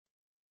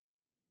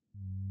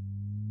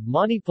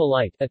Mani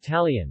pulite,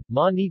 Italian,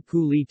 Mani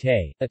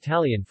pulite,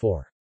 Italian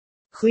for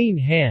clean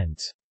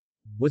hands,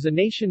 was a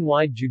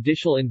nationwide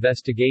judicial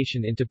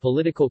investigation into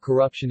political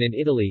corruption in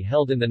Italy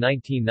held in the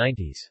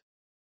 1990s.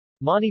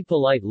 Mani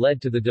pulite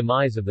led to the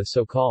demise of the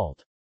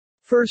so-called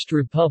First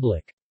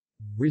Republic,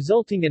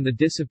 resulting in the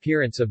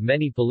disappearance of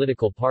many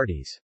political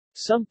parties.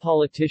 Some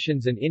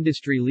politicians and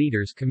industry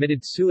leaders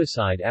committed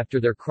suicide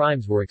after their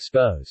crimes were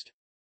exposed.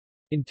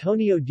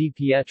 Antonio Di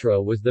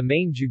Pietro was the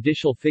main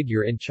judicial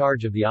figure in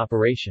charge of the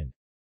operation.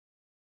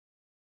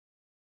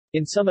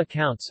 In some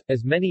accounts,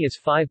 as many as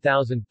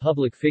 5,000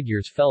 public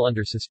figures fell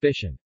under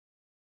suspicion.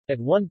 At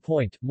one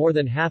point, more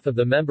than half of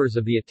the members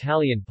of the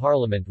Italian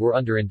parliament were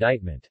under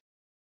indictment.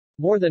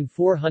 More than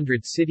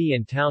 400 city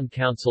and town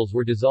councils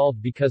were dissolved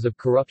because of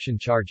corruption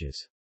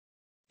charges.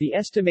 The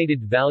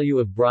estimated value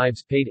of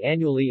bribes paid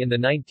annually in the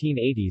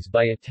 1980s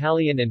by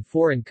Italian and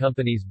foreign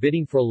companies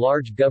bidding for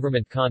large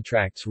government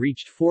contracts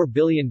reached $4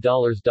 billion,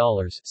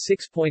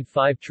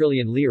 $6.5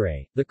 trillion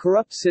lire. The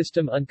corrupt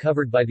system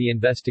uncovered by the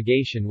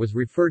investigation was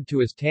referred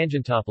to as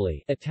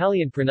tangentopoli,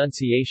 Italian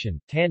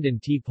pronunciation,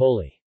 tandenti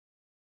poli.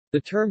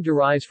 The term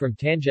derives from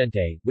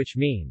tangente, which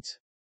means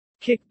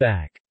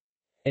kickback,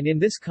 and in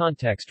this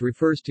context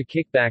refers to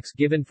kickbacks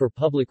given for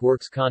public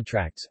works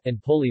contracts,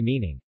 and poli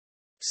meaning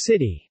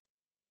city.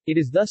 It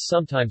is thus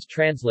sometimes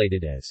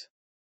translated as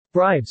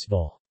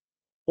bribesville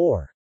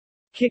or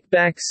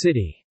kickback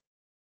city.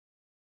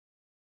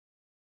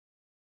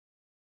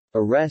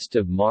 Arrest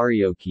of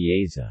Mario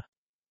Chiesa.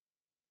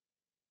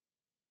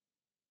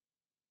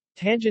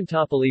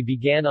 Tangentopoli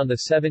began on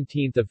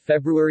 17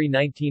 February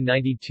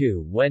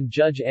 1992 when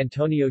Judge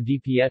Antonio Di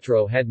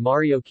Pietro had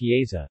Mario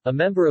Chiesa, a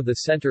member of the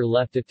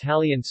center-left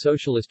Italian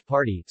Socialist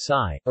Party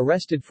 (SI),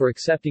 arrested for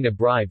accepting a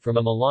bribe from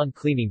a Milan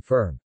cleaning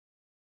firm.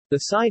 The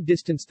SI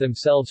distanced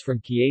themselves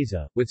from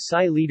Chiesa, with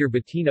SI leader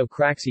Bettino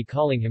Craxi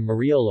calling him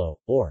Mariolo,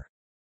 or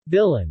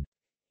villain,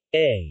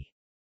 a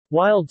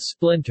wild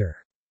splinter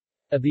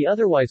of the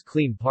otherwise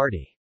clean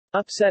party.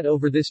 Upset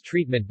over this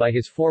treatment by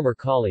his former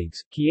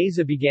colleagues,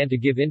 Chiesa began to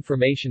give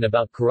information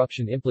about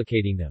corruption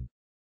implicating them.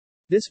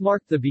 This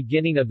marked the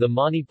beginning of the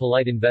Mani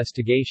pulite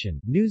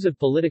investigation. News of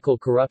political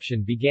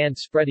corruption began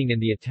spreading in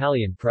the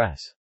Italian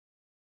press.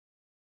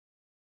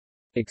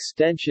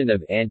 Extension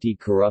of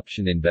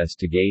anti-corruption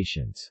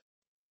investigations.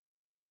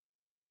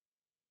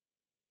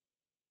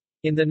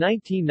 In the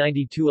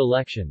 1992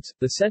 elections,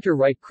 the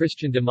center-right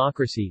Christian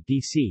Democracy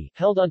 (DC)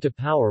 held onto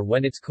power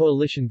when its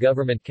coalition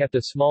government kept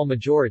a small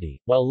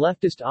majority, while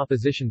leftist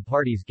opposition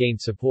parties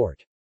gained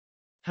support.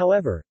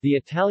 However, the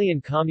Italian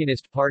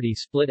Communist Party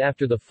split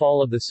after the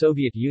fall of the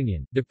Soviet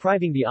Union,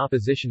 depriving the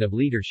opposition of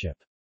leadership.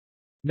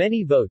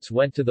 Many votes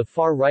went to the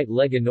far-right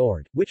Lega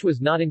Nord, which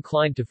was not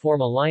inclined to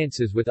form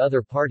alliances with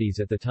other parties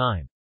at the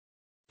time.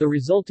 The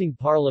resulting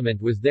parliament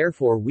was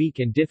therefore weak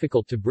and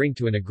difficult to bring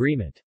to an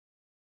agreement.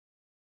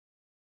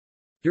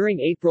 During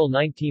April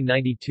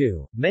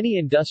 1992, many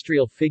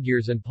industrial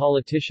figures and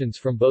politicians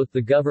from both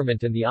the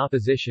government and the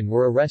opposition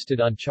were arrested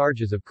on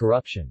charges of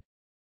corruption.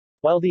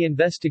 While the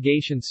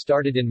investigations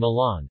started in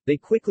Milan, they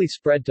quickly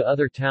spread to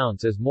other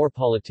towns as more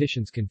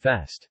politicians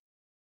confessed.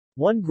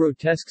 One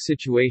grotesque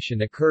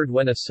situation occurred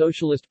when a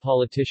socialist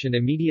politician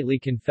immediately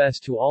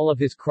confessed to all of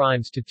his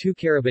crimes to two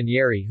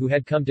carabinieri who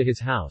had come to his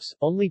house,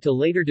 only to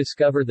later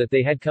discover that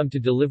they had come to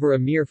deliver a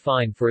mere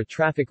fine for a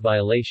traffic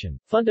violation.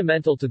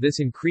 Fundamental to this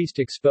increased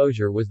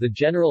exposure was the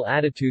general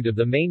attitude of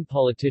the main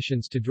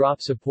politicians to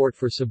drop support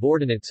for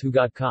subordinates who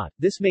got caught.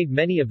 This made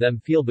many of them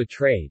feel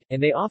betrayed,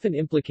 and they often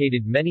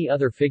implicated many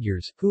other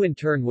figures, who in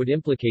turn would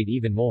implicate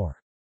even more.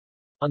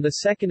 On 2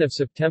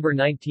 September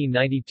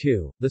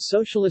 1992, the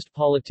socialist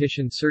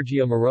politician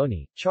Sergio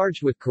Moroni,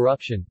 charged with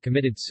corruption,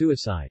 committed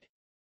suicide.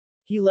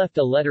 He left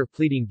a letter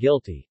pleading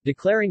guilty,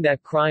 declaring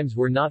that crimes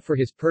were not for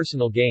his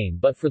personal gain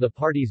but for the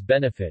party's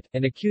benefit,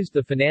 and accused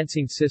the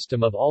financing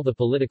system of all the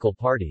political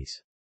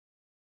parties.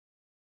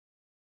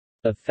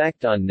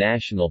 Effect on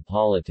national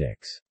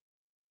politics.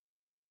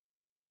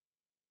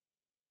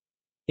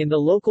 In the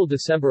local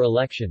December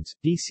elections,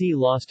 DC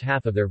lost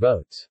half of their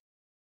votes.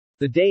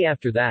 The day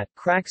after that,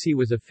 Craxi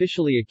was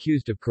officially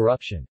accused of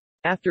corruption.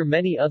 After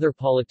many other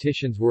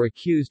politicians were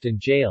accused and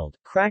jailed,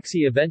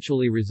 Craxi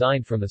eventually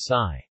resigned from the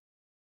SI.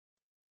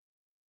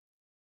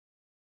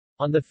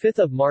 On 5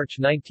 March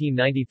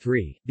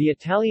 1993, the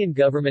Italian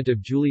government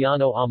of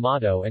Giuliano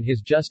Amato and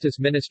his justice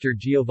minister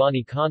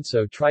Giovanni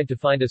Conso tried to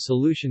find a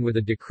solution with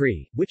a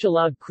decree, which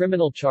allowed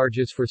criminal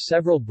charges for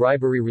several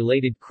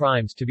bribery-related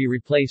crimes to be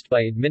replaced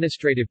by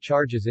administrative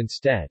charges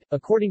instead.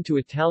 According to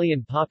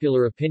Italian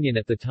popular opinion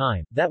at the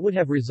time, that would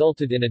have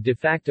resulted in a de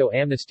facto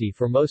amnesty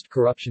for most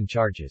corruption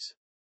charges.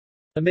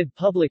 Amid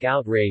public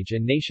outrage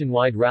and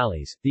nationwide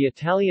rallies, the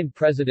Italian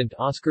president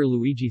Oscar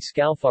Luigi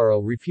Scalfaro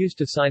refused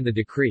to sign the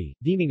decree,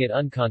 deeming it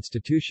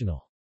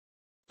unconstitutional.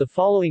 The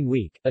following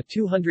week, a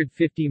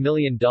 $250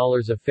 million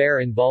affair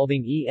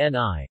involving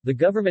ENI, the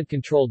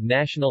government-controlled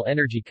national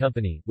energy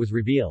company, was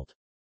revealed.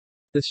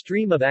 The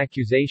stream of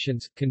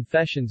accusations,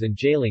 confessions and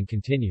jailing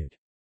continued.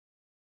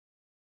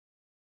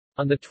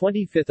 On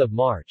 25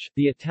 March,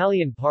 the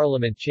Italian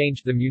parliament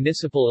changed the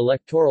municipal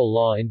electoral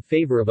law in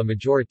favor of a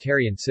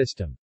majoritarian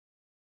system.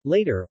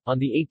 Later,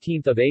 on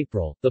 18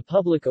 April, the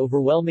public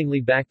overwhelmingly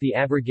backed the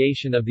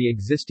abrogation of the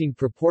existing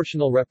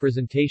proportional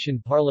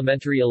representation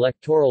parliamentary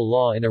electoral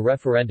law in a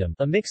referendum.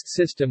 A mixed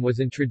system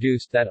was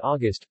introduced that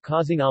August,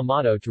 causing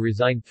Amato to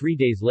resign 3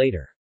 days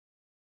later.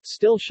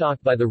 Still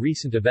shocked by the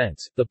recent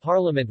events, the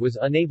parliament was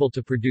unable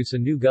to produce a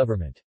new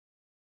government.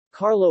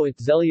 Carlo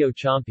Azeglio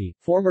Ciampi,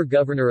 former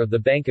governor of the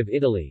Bank of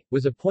Italy,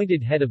 was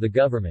appointed head of the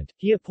government.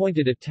 He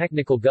appointed a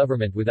technical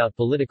government without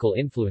political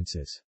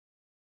influences.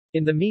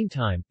 In the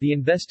meantime, the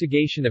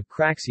investigation of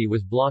Craxi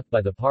was blocked by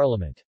the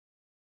parliament.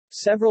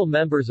 Several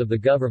members of the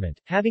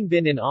government, having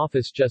been in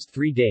office just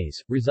 3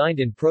 days, resigned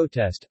in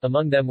protest.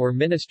 Among them were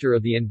Minister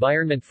of the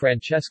Environment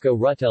Francesco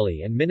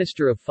Rutelli and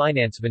Minister of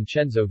Finance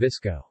Vincenzo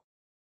Visco.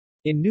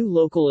 In new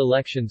local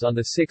elections on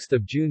 6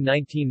 June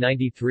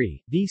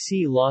 1993,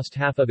 DC lost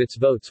half of its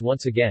votes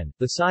once again.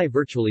 The PSI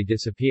virtually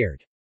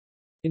disappeared.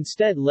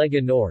 Instead,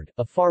 Lega Nord,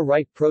 a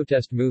far-right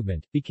protest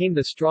movement, became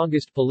the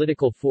strongest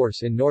political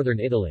force in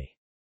northern Italy.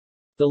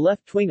 The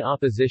left-wing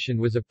opposition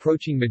was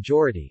approaching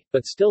majority,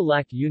 but still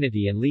lacked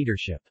unity and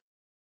leadership.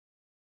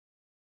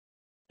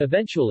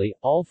 Eventually,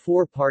 all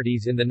 4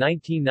 parties in the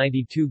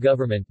 1992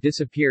 government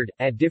disappeared,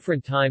 at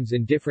different times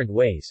in different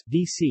ways: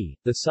 DC,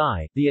 the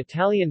PSI, the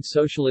Italian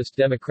Socialist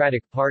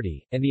Democratic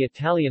Party, and the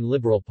Italian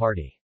Liberal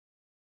Party.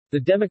 The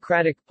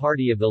Democratic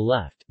Party of the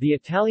left, the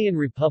Italian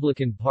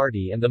Republican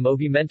Party and the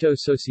Movimento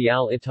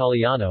Sociale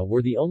Italiano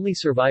were the only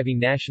surviving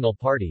national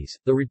parties.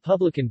 The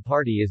Republican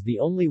Party is the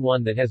only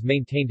one that has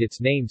maintained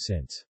its name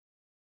since.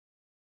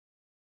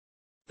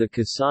 The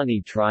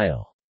Cassani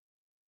trial.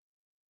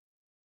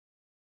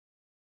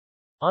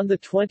 On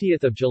 20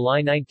 July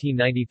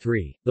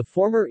 1993, the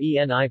former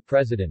ENI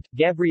president,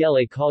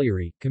 Gabriele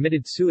Cagliari,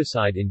 committed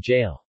suicide in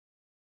jail.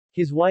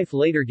 His wife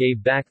later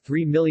gave back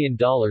 $3 million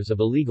of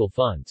illegal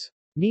funds.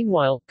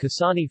 Meanwhile,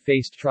 Cassani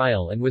faced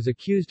trial and was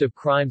accused of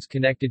crimes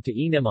connected to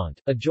Enimont,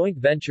 a joint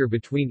venture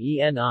between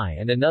ENI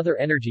and another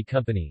energy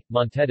company,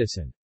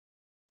 Montedison.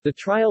 The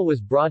trial was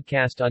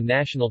broadcast on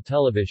national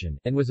television,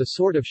 and was a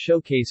sort of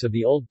showcase of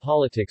the old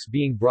politics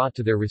being brought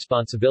to their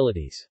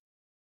responsibilities.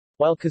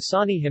 While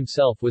Cassani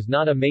himself was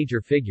not a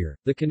major figure,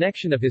 the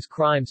connection of his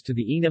crimes to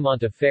the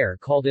Enimont affair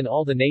called in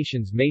all the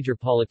nation's major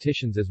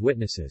politicians as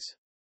witnesses.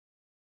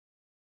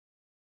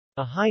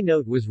 A high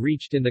note was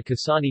reached in the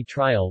Cassani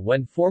trial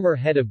when former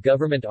head of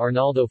government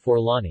Arnaldo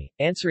Forlani,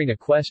 answering a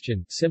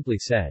question, simply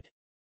said,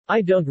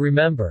 "I don't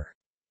remember."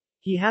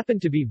 He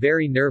happened to be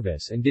very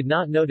nervous and did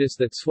not notice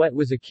that sweat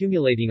was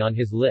accumulating on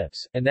his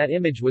lips, and that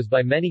image was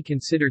by many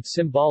considered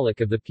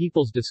symbolic of the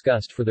people's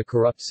disgust for the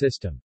corrupt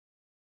system.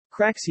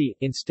 Craxi,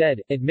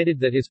 instead, admitted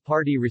that his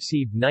party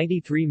received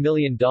 $93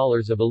 million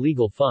of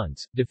illegal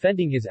funds,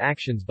 defending his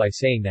actions by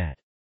saying that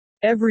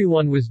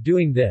everyone was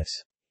doing this.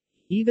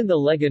 Even the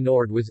Lega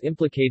Nord was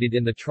implicated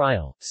in the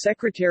trial.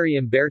 Secretary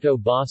Umberto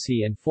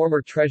Bossi and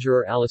former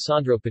treasurer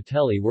Alessandro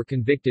Patelli were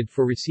convicted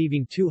for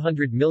receiving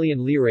 200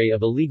 million lire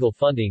of illegal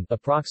funding,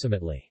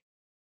 approximately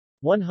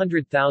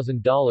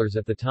 $100,000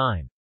 at the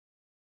time.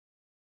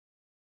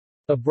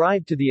 A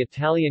bribe to the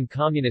Italian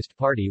Communist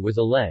Party was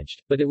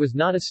alleged, but it was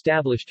not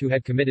established who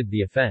had committed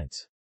the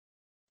offense.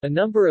 A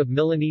number of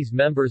Milanese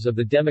members of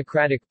the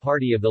Democratic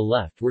Party of the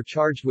Left were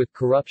charged with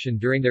corruption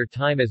during their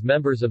time as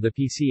members of the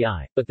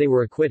PCI, but they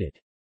were acquitted.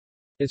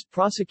 As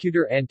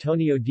prosecutor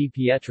Antonio Di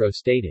Pietro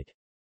stated,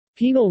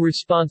 "Penal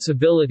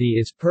responsibility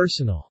is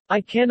personal.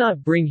 I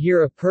cannot bring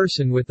here a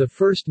person with the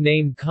first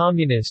name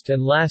communist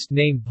and last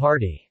name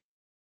party.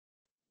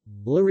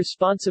 La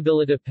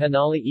responsabilità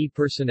penale e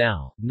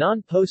personale,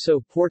 non posso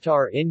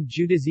portare in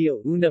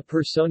giudizio una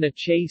persona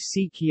che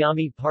si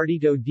chiami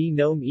partito di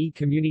nome e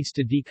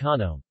comunista di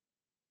cognome."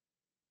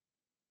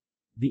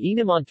 The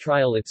Enimont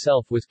trial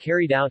itself was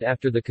carried out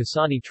after the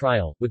Cassani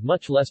trial, with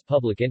much less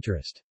public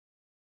interest.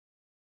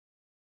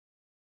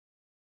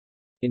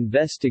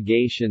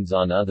 Investigations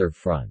on other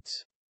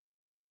fronts.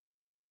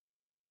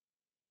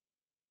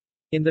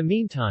 In the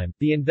meantime,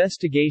 the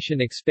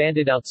investigation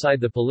expanded outside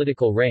the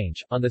political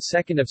range. On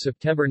 2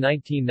 September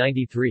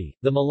 1993,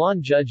 the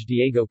Milan judge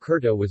Diego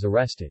Curto was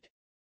arrested.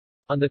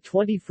 On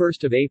 21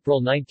 April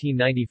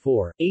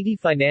 1994, 80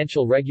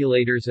 financial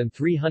regulators and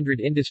 300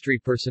 industry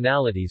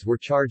personalities were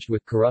charged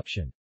with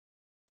corruption.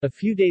 A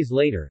few days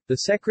later,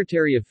 the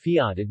Secretary of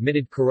Fiat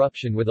admitted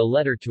corruption with a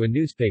letter to a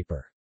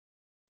newspaper.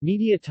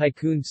 Media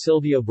tycoon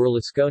Silvio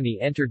Berlusconi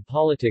entered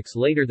politics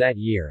later that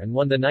year and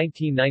won the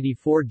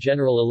 1994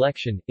 general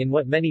election, in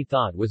what many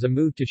thought was a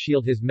move to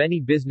shield his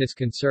many business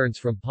concerns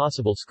from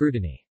possible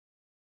scrutiny.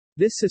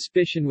 This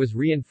suspicion was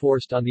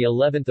reinforced on the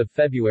 11th of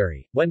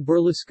February, when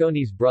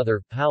Berlusconi's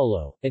brother,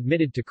 Paolo,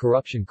 admitted to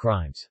corruption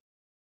crimes.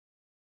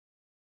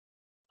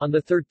 On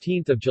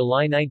 13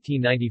 July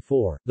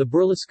 1994, the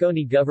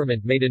Berlusconi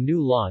government made a new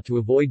law to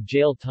avoid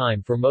jail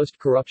time for most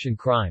corruption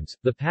crimes,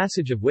 the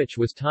passage of which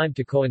was timed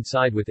to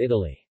coincide with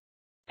Italy's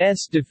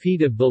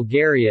defeat of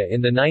Bulgaria in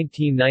the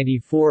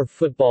 1994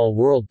 Football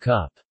World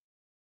Cup.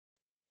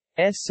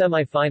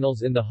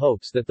 semi-finals in the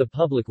hopes that the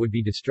public would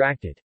be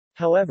distracted.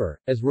 However,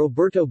 as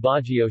Roberto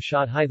Baggio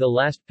shot high the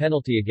last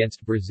penalty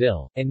against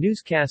Brazil, and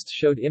newscasts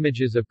showed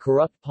images of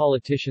corrupt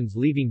politicians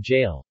leaving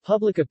jail,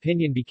 public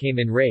opinion became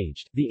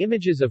enraged. The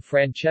images of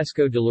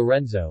Francesco de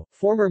Lorenzo,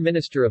 former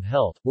Minister of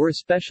Health, were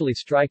especially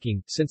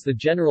striking, since the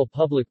general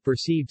public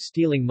perceived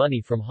stealing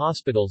money from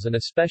hospitals an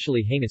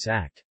especially heinous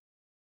act.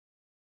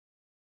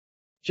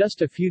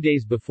 Just a few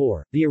days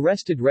before, the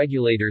arrested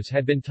regulators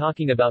had been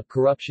talking about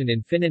corruption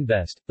in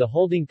Fininvest, the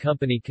holding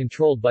company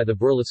controlled by the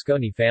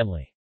Berlusconi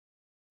family.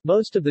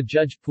 Most of the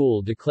judge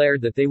pool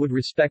declared that they would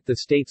respect the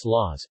state's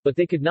laws, but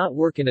they could not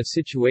work in a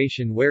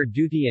situation where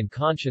duty and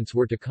conscience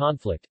were to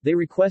conflict. They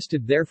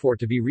requested therefore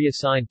to be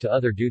reassigned to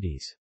other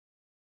duties.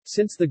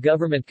 Since the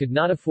government could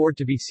not afford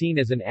to be seen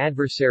as an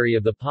adversary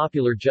of the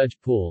popular judge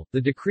pool, the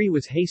decree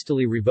was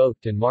hastily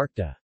revoked and marked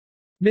a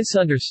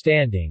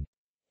misunderstanding.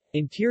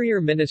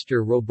 Interior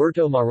Minister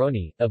Roberto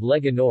Maroni, of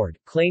Lega Nord,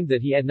 claimed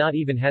that he had not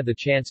even had the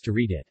chance to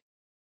read it.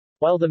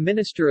 While the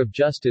Minister of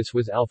Justice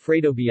was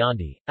Alfredo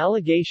Biondi,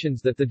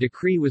 allegations that the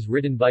decree was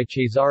written by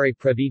Cesare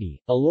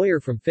Previti, a lawyer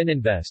from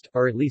Fininvest,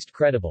 are at least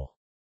credible.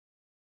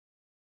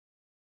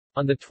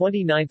 On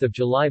 29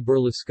 July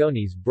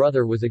Berlusconi's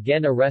brother was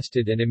again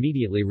arrested and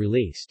immediately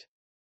released.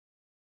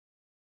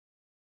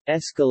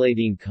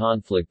 Escalating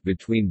conflict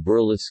between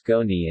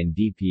Berlusconi and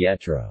Di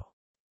Pietro.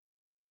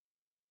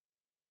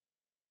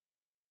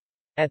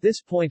 At this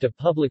point a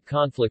public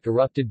conflict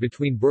erupted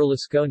between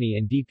Berlusconi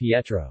and Di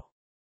Pietro.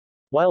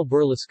 While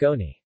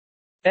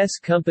Berlusconi's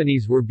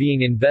companies were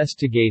being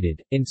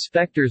investigated,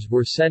 inspectors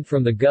were sent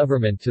from the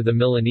government to the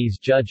Milanese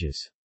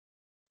judge's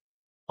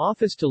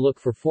office to look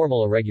for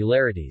formal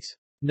irregularities.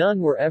 None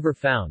were ever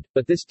found,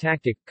 but this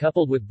tactic,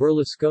 coupled with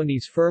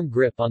Berlusconi's firm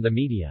grip on the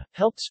media,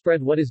 helped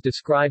spread what is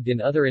described in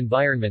other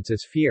environments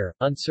as fear,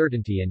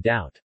 uncertainty and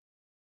doubt.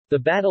 The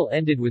battle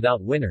ended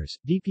without winners.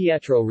 Di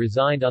Pietro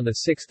resigned on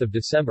 6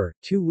 December,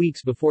 2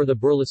 weeks before the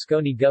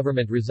Berlusconi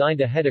government resigned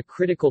ahead a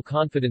critical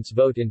confidence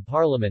vote in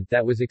parliament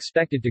that was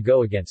expected to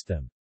go against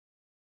them.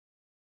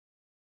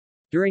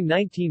 During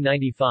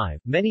 1995,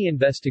 many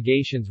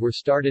investigations were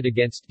started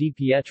against Di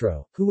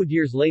Pietro, who would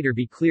years later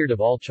be cleared of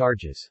all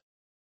charges.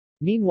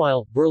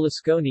 Meanwhile,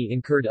 Berlusconi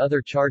incurred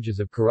other charges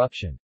of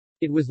corruption.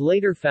 It was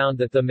later found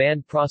that the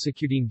man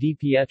prosecuting Di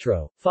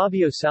Pietro,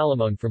 Fabio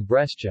Salamone from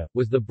Brescia,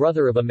 was the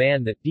brother of a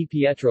man that Di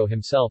Pietro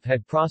himself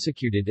had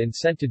prosecuted and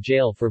sent to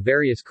jail for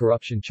various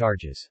corruption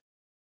charges.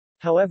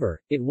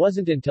 However, it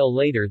wasn't until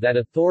later that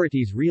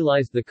authorities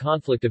realized the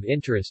conflict of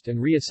interest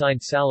and reassigned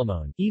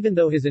Salamone. Even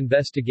though his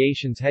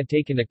investigations had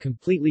taken a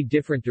completely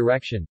different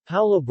direction,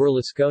 Paolo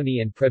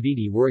Berlusconi and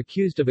Previti were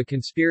accused of a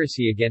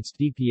conspiracy against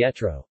Di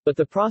Pietro, but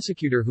the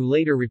prosecutor who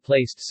later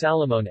replaced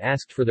Salamone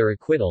asked for their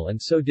acquittal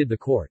and so did the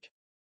court.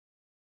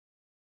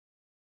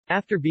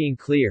 After being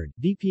cleared,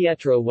 Di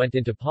Pietro went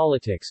into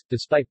politics,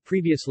 despite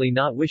previously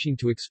not wishing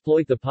to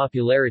exploit the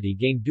popularity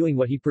gained doing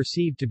what he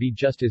perceived to be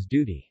just his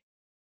duty.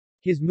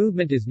 His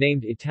movement is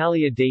named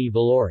Italia dei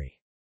Valori,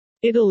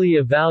 Italy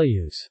of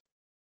Values.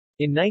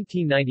 In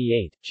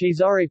 1998,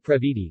 Cesare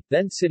Previti,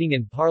 then sitting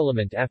in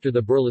parliament after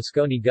the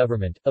Berlusconi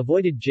government,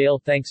 avoided jail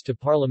thanks to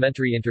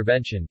parliamentary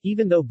intervention,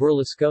 even though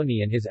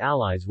Berlusconi and his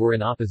allies were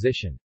in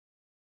opposition.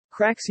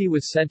 Craxi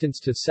was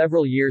sentenced to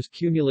several years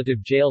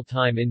cumulative jail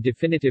time in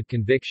definitive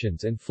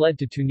convictions and fled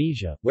to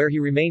Tunisia, where he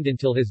remained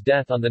until his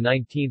death on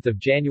 19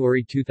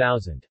 January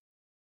 2000.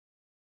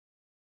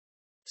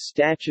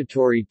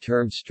 Statutory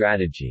term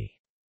strategy.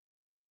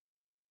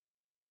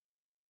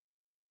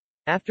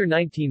 After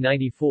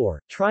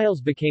 1994,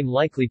 trials became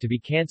likely to be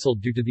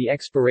cancelled due to the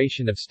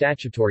expiration of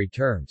statutory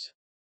terms.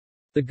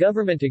 The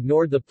government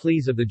ignored the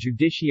pleas of the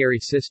judiciary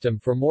system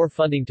for more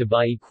funding to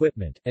buy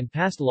equipment, and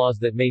passed laws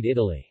that made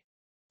Italy's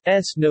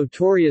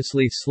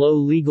notoriously slow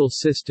legal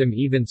system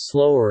even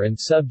slower and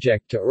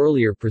subject to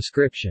earlier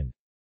prescription.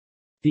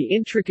 The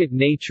intricate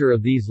nature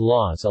of these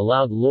laws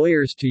allowed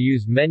lawyers to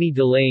use many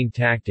delaying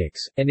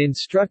tactics. An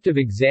instructive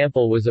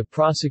example was a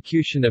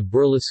prosecution of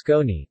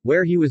Berlusconi,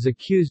 where he was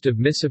accused of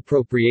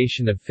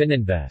misappropriation of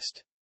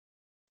Fininvest's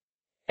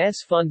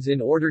funds in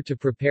order to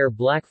prepare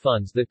black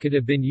funds that could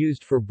have been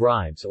used for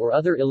bribes or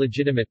other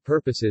illegitimate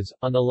purposes.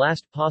 On the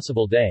last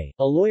possible day,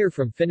 a lawyer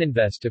from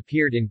Fininvest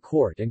appeared in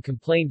court and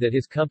complained that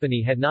his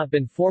company had not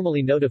been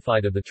formally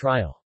notified of the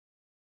trial.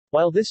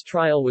 While this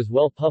trial was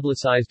well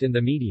publicized in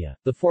the media,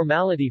 the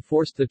formality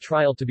forced the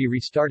trial to be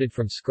restarted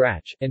from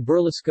scratch, and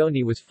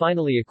Berlusconi was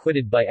finally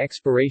acquitted by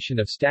expiration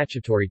of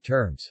statutory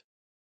terms.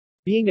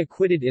 Being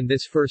acquitted in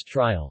this first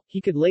trial,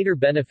 he could later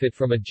benefit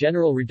from a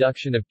general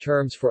reduction of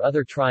terms for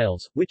other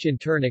trials, which in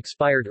turn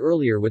expired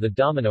earlier with a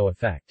domino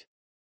effect.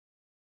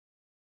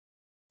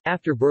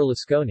 After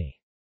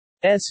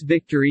Berlusconi's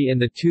victory in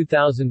the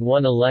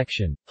 2001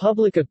 election,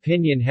 public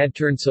opinion had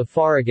turned so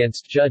far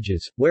against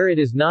judges, where it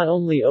is not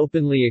only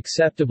openly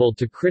acceptable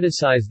to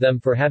criticize them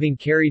for having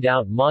carried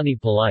out mani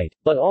pulite,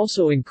 but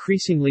also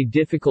increasingly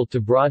difficult to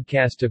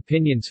broadcast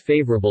opinions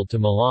favorable to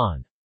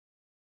Milan's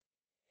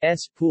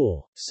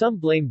pool. Some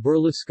blame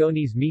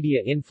Berlusconi's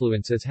media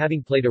influence as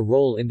having played a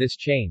role in this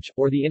change,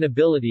 or the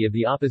inability of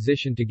the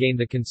opposition to gain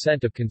the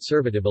consent of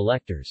conservative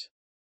electors.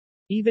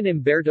 Even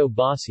Umberto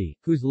Bossi,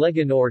 whose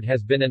Lega Nord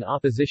has been an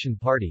opposition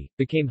party,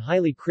 became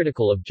highly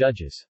critical of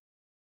judges.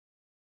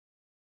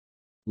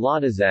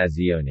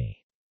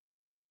 Lottizzazione.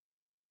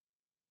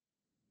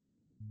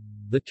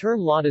 The term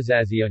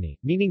lottizzazione,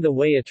 meaning the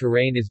way a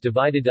terrain is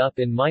divided up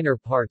in minor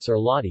parts or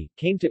lotti,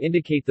 came to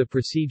indicate the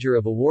procedure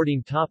of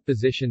awarding top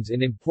positions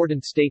in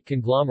important state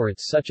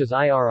conglomerates such as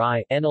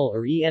IRI, Enel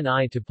or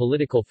ENI to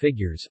political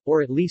figures,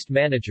 or at least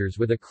managers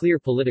with a clear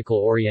political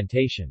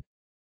orientation.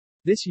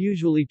 This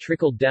usually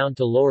trickled down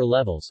to lower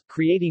levels,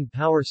 creating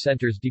power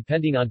centers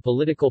depending on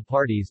political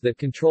parties that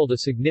controlled a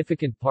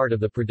significant part of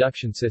the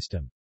production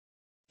system.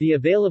 The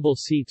available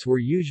seats were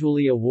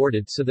usually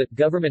awarded so that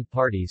government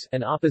parties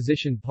and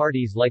opposition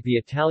parties like the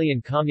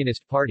Italian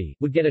Communist Party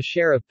would get a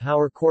share of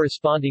power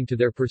corresponding to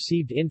their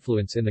perceived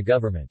influence in the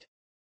government.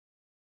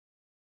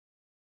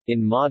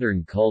 In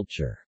modern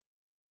culture.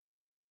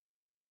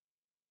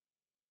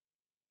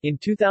 In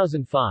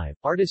 2005,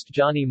 artist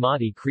Johnny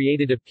Motti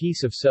created a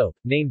piece of soap,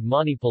 named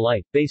Mani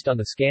Pulite, based on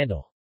the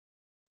scandal.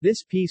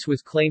 This piece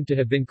was claimed to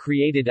have been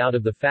created out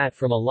of the fat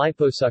from a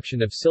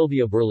liposuction of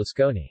Silvio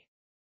Berlusconi.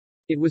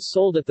 It was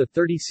sold at the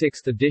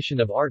 36th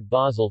edition of Art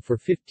Basel for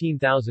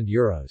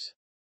 €15,000.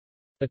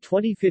 A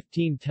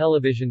 2015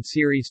 television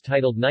series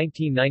titled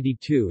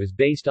 1992 is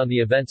based on the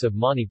events of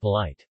Mani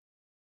Pulite.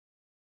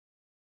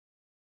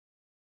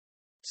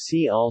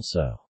 See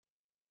also: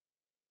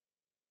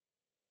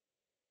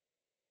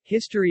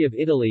 History of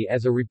Italy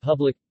as a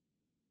Republic,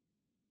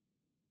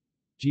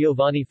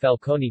 Giovanni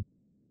Falcone,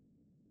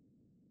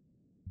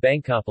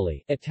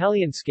 Bancopoli,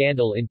 Italian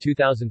scandal in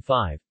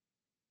 2005,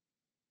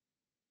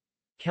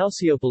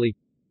 Calciopoli,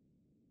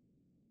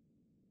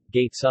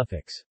 Gate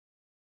suffix.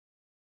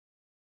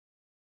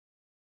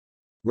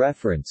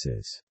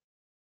 References.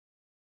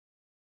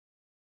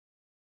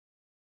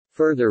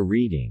 Further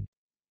reading.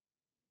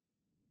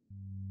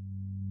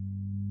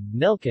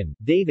 Nelkin,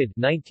 David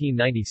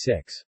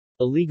 1996.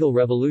 Illegal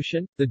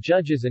Revolution? The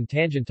Judges and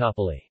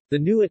Tangentopoli. The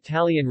New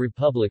Italian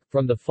Republic,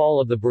 From the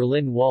Fall of the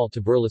Berlin Wall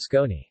to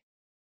Berlusconi.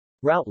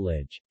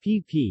 Routledge.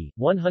 pp.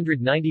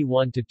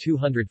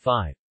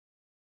 191-205.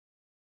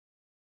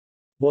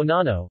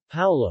 Buonanno,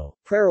 Paolo,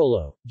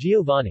 Prerolo,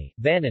 Giovanni,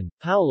 Vannon,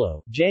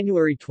 Paolo,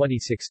 January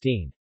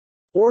 2016.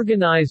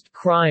 Organized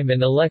Crime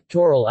and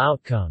Electoral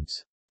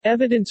Outcomes.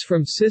 Evidence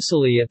from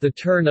Sicily at the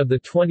Turn of the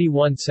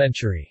 21st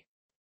Century.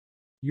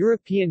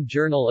 European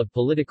Journal of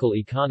Political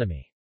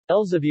Economy.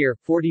 Elsevier,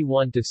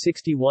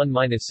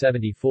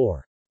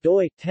 41-61-74.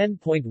 doi,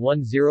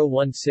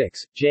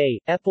 10.1016, j,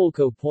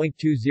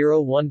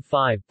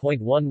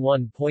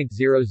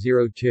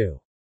 epolco.2015.11.002.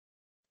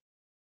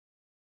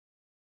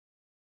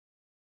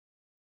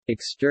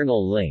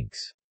 External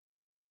links.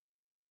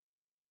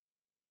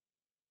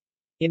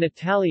 In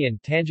Italian,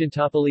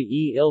 Tangentopoli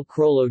e il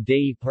crollo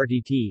dei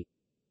partiti.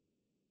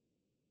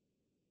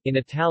 In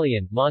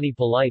Italian, Mani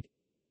Pulite.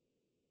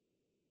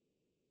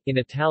 In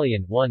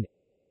Italian, 1.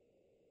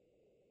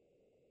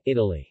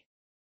 Italy's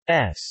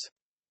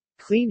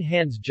clean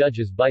hands,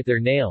 judges bite their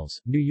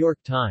nails. New York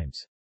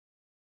Times.